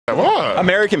What?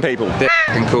 American people. They're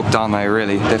f***ing cooked, aren't they,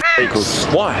 really? They're freaks.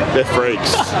 Why? They're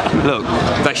freaks. Look,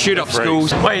 they shoot up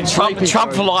schools. Wait,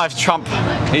 Trump for life, Trump.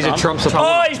 He's a Trump supporter.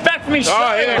 Oh, he's back from his show.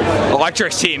 Oh, yeah. Well, I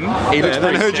dressed him. He looks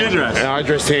Then who'd you dress? And I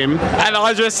dressed him. And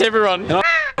I dressed everyone.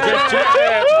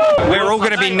 We're all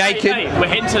going to be naked. Hey, we're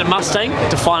heading to the Mustang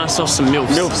to find ourselves some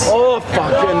MILFs. Oh,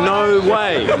 fucking no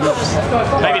way.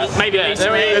 Maybe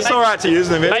Lisa It's alright to use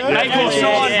them, isn't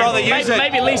it?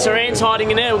 Maybe Lisa Ann's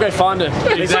hiding in there. We'll go find her.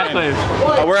 Exactly.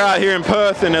 We're out here in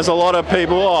Perth and there's a lot of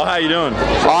people. Oh, how you doing?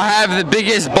 I have the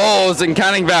biggest balls in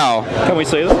Canning Vale. Can we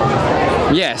see them?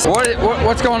 Yes.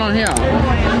 What's going on here?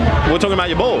 We're talking about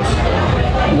your balls.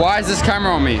 Why is this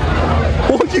camera on me?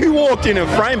 Well, you walked in a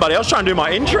frame, buddy. I was trying to do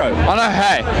my intro. I know,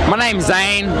 hey, my name's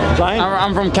Zane.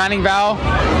 I'm from Canning Vale.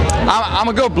 I'm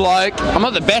a good bloke. I'm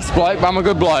not the best bloke, but I'm a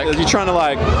good bloke. Are you trying to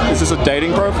like, is this a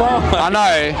dating profile? I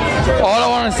know. All I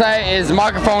want to say is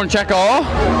microphone checker,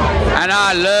 and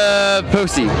I love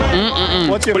pussy.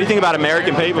 What do you think about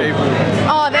American people?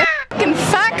 Oh, they're fucking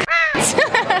fat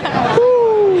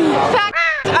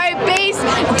fat, obese,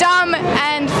 dumb,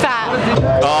 and fat.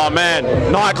 Oh man,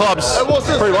 nightclubs. Hey, what's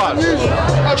this? Pretty what?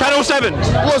 Channel 7.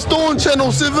 What's doing,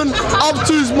 Channel 7? Up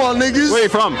to's my niggas. Where are you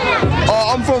from?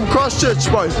 I'm from Christchurch,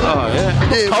 bro. Oh yeah.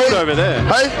 It's cold over there.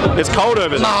 Hey? It's cold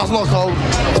over there. Nah, it's not cold.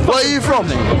 Where are you from?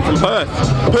 From Perth.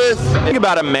 Perth. Think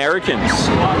about Americans.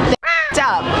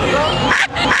 Up.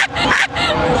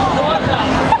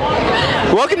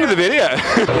 Welcome to the video.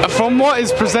 From what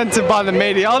is presented by the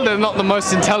media, they're not the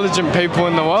most intelligent people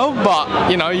in the world, but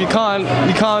you know, you can't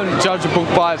judge a book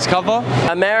by its cover.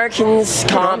 Americans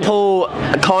can't pull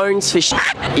cones for shit.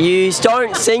 You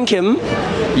don't sink him,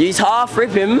 you half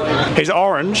rip him. He's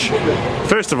orange,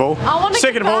 first of all.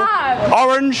 Second of all,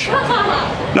 orange.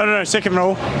 No, second of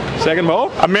all. Second of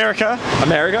all? America.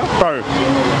 Bro.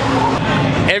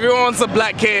 Everyone wants a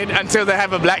black kid until they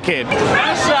have a black kid.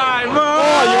 That's right, bro.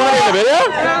 Oh, you want to get in the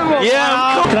video?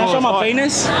 Yeah. Can I show my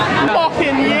penis?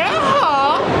 Fucking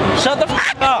yeah. Shut the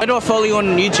f up. Where do I follow you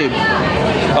on YouTube?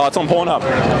 Oh, it's on Pornhub.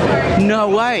 No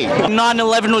way.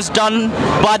 9/11 was done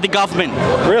by the government.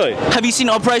 Really? Have you seen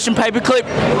Operation Paperclip?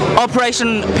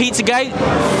 Operation Pizzagate?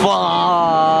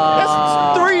 Fuck.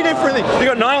 That's three different things. You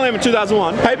got 9/11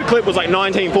 2001, Paperclip was like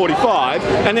 1945,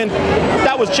 and then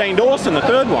that was Shane Dawson, the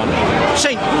third one.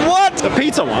 Shane, what? The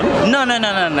pizza one? No.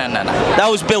 That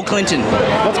was Bill Clinton.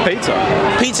 What's pizza?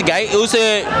 Pizzagate. It was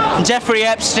Jeffrey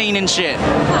Epstein and shit.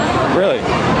 Really?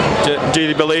 Do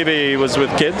you believe he was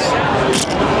with kids?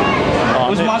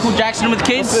 Was Michael Jackson with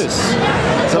kids? What's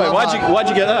this? So wait, why'd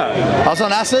you get that? I was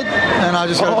on acid, and I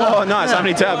just got Oh, nice. How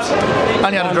many tabs?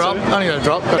 Only had a drop.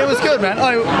 It was good, man.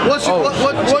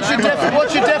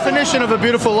 What's your definition of a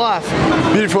beautiful life?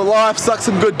 Beautiful life, suck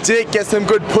some good dick, get some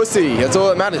good pussy. That's all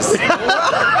that matters. Do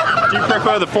you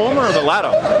prefer the former or the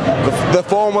latter? The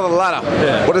form or the latter?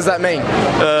 Yeah. What does that mean?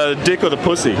 Dick or the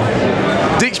pussy?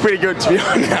 Dick's pretty good, to be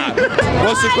honest.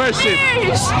 What's the question?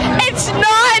 News. It's 9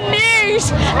 News,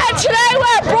 and today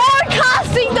we're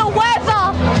broadcasting the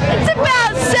weather. It's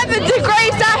about 7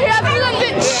 degrees out here. I feel a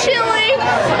bit chilly.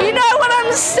 You know what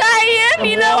I'm saying?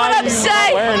 You know what I'm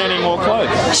saying? Not wearing any more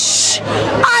clothes. Shh.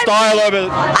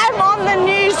 I'm on the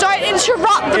news. Don't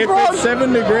interrupt the broadcast. If it's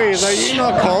 7 degrees, are you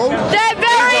not cold? They're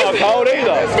very. Not cold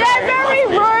either. They're very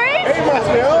rude. He must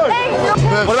be on.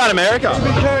 What about America?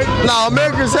 No,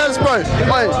 America's has, bro.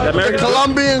 Wait, the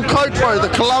Colombian Coke, bro. The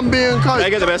Colombian Coke. They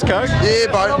get the best Coke? Yeah,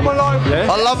 bro.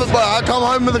 Yeah? I love it, bro. I come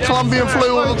home with the Colombian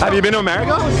flu all the time. Have you been to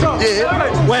America?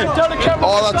 Yeah. When?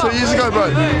 Oh, like 2 years ago,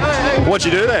 bro. What'd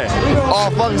you do there? Oh,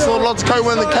 fucking saw lots of coke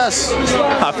in the cash.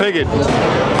 I figured.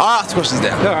 I'll ask questions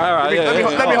now. Alright,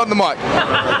 Let me hold the mic.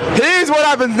 Here's what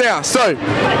happens now. So,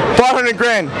 500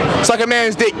 grand. It's like a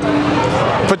man's dick.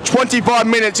 For 25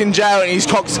 minutes in jail and his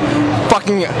cock's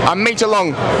fucking a meter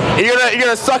long. You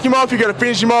gotta suck him off, you gotta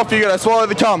finish him off, you gotta swallow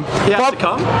the cum. He has to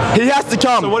come? He has to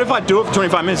come. So what if I do it for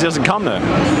 25 minutes, he doesn't come though?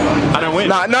 I don't win.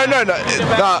 No. Well,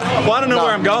 I don't know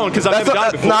where I'm going because I've never done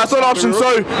it before. No, that's not an option.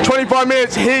 So, 25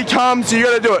 minutes, he comes, you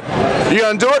gotta do it. You're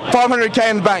gonna do it, 500k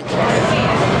in the bank.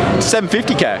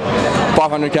 750k.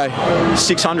 500k.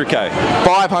 600k.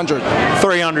 500.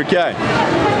 300k.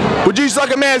 Would you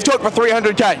suck a man's cock for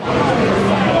 300k?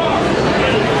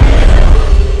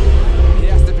 He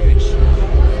has to finish.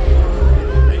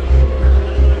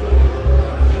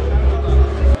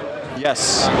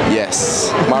 Yes.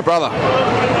 Yes. My brother.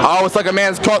 I would suck a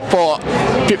man's cock for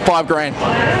 5 grand.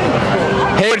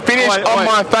 He would finish on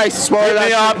my face. Hit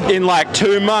me up in like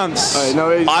 2 months.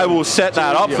 I will set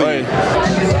that up for you.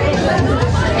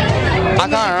 I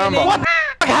can't remember. What the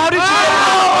f***? How did you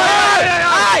get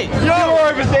Hey! You're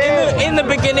over there. In the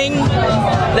the beginning,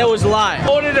 there was lie.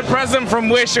 Ordered a present from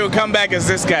Wish, it'll come back as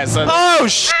this guy. So. Oh,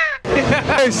 sh**.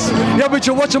 Yeah, bitch,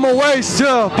 you're watching my waist,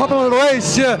 yeah. Popping my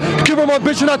waist, yeah. Keep on my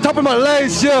bitch and not topping my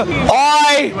lace, yeah.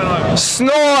 I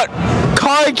snort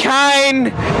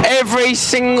cocaine every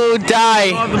single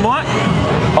day.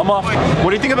 I'm off.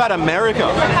 What do you think about America?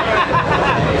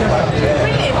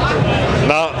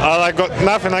 No, I got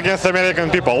nothing against American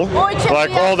people.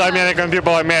 Like all the American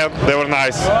people I met, they were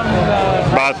nice.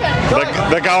 But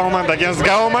the government against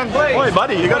government. Oi,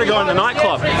 buddy, you got to go in the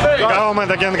nightclub.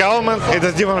 Government against government, it's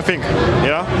a different thing.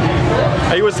 Yeah.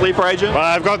 Are you a sleeper agent? But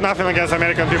I've got nothing against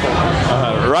American people.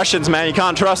 Russians, man, you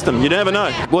can't trust them. You never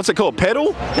know. What's it called?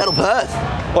 Pedal? Pedal Perth.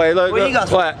 Wait, look, Where you guys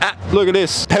from? look at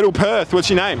this. Pedal Perth. What's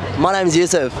your name? My name's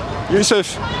Yusuf.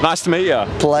 Yusuf. Nice to meet you.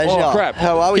 Pleasure. Oh, crap.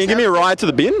 How are we? Can you give me a ride to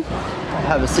the bin?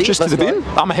 Have a seat. Just to the bin?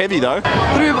 I'm heavy though.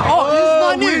 Oh, this is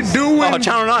my news. Oh,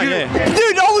 Channel 9, yeah.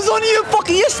 Dude, I was on you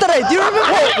fucking yesterday. Do you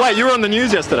remember? Wait, you were on the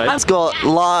news yesterday? It's got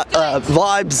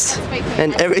vibes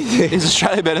and everything. Is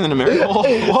Australia better than America?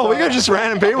 Whoa, we got just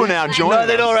random people now joining. No,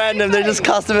 they're not random. They're just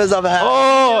customers I've had.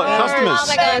 Oh,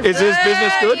 customers. Is this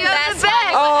business good?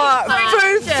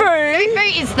 Foo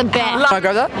is the best. Can I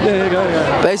grab that? Yeah,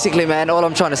 go. Basically, man, all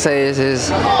I'm trying to say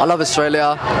is I love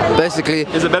Australia. Basically,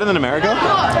 is it better than America?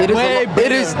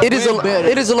 It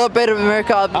is a lot better than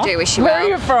America. Do wish you Where well. are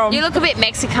you from? You look a bit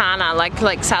Mexicana,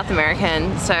 like South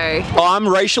American. So. Oh, I'm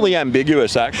racially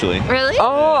ambiguous, actually. Really?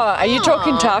 Oh, are you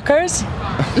talking tacos?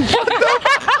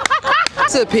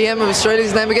 What's the PM of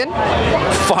Australia's name again?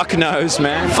 Fuck knows,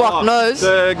 man. Fuck knows.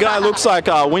 The guy looks like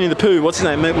Winnie the Pooh. What's his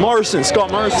name? Morrison.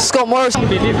 Scott Morrison. Scott Morrison.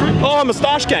 Oh,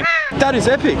 Moustache Gang. That is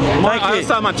epic. I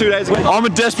started my 2 days ago. I'm a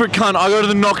desperate cunt. I go to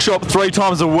the knock shop 3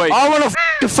 times a week. I want to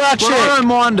the fat shit. I don't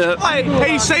mind it.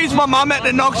 He sees my mum at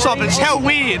the knock shop. It's hell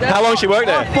weird. How long she worked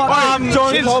there?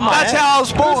 That's how I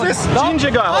was born. Who's this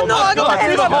ginger guy holding my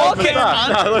hand?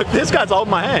 No, look, this guy's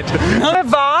holding my hand. The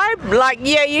vibe, like,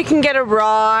 yeah, you can get a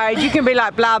ride, you can be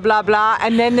like blah blah blah,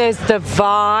 and then there's the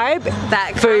vibe.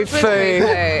 That foo.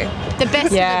 The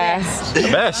best Yeah. of the best.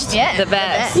 The best. Yeah, The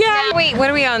best. Yeah. Wait, what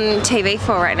are we on TV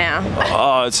for right now?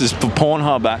 Oh, it's just for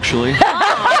Pornhub, actually.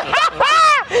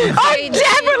 Oh,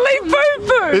 definitely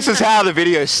foo. This is how the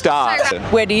video starts.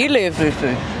 Where do you live,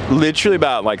 foo? Literally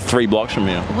about like 3 blocks from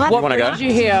here. What You want to go? brings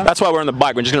you here? That's why we're on the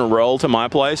bike. We're just going to roll to my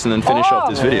place and then finish off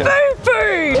this video.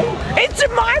 Foo. It's a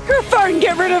microphone.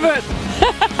 Get rid of it.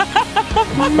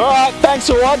 Alright, thanks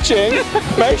for watching.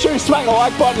 Make sure you smack the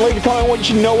like button, leave a comment what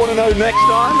you want to know next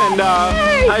time, and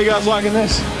how you guys liking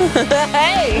this?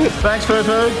 Hey. Thanks, Foo.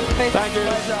 Thank you.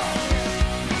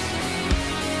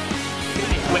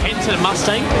 We're heading to the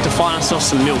Mustang to find ourselves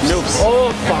some milfs.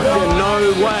 Oh, fucking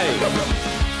no way.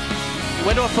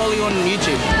 Where do I follow you on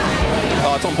YouTube?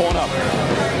 Oh, it's on Pornhub.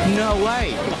 No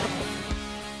way.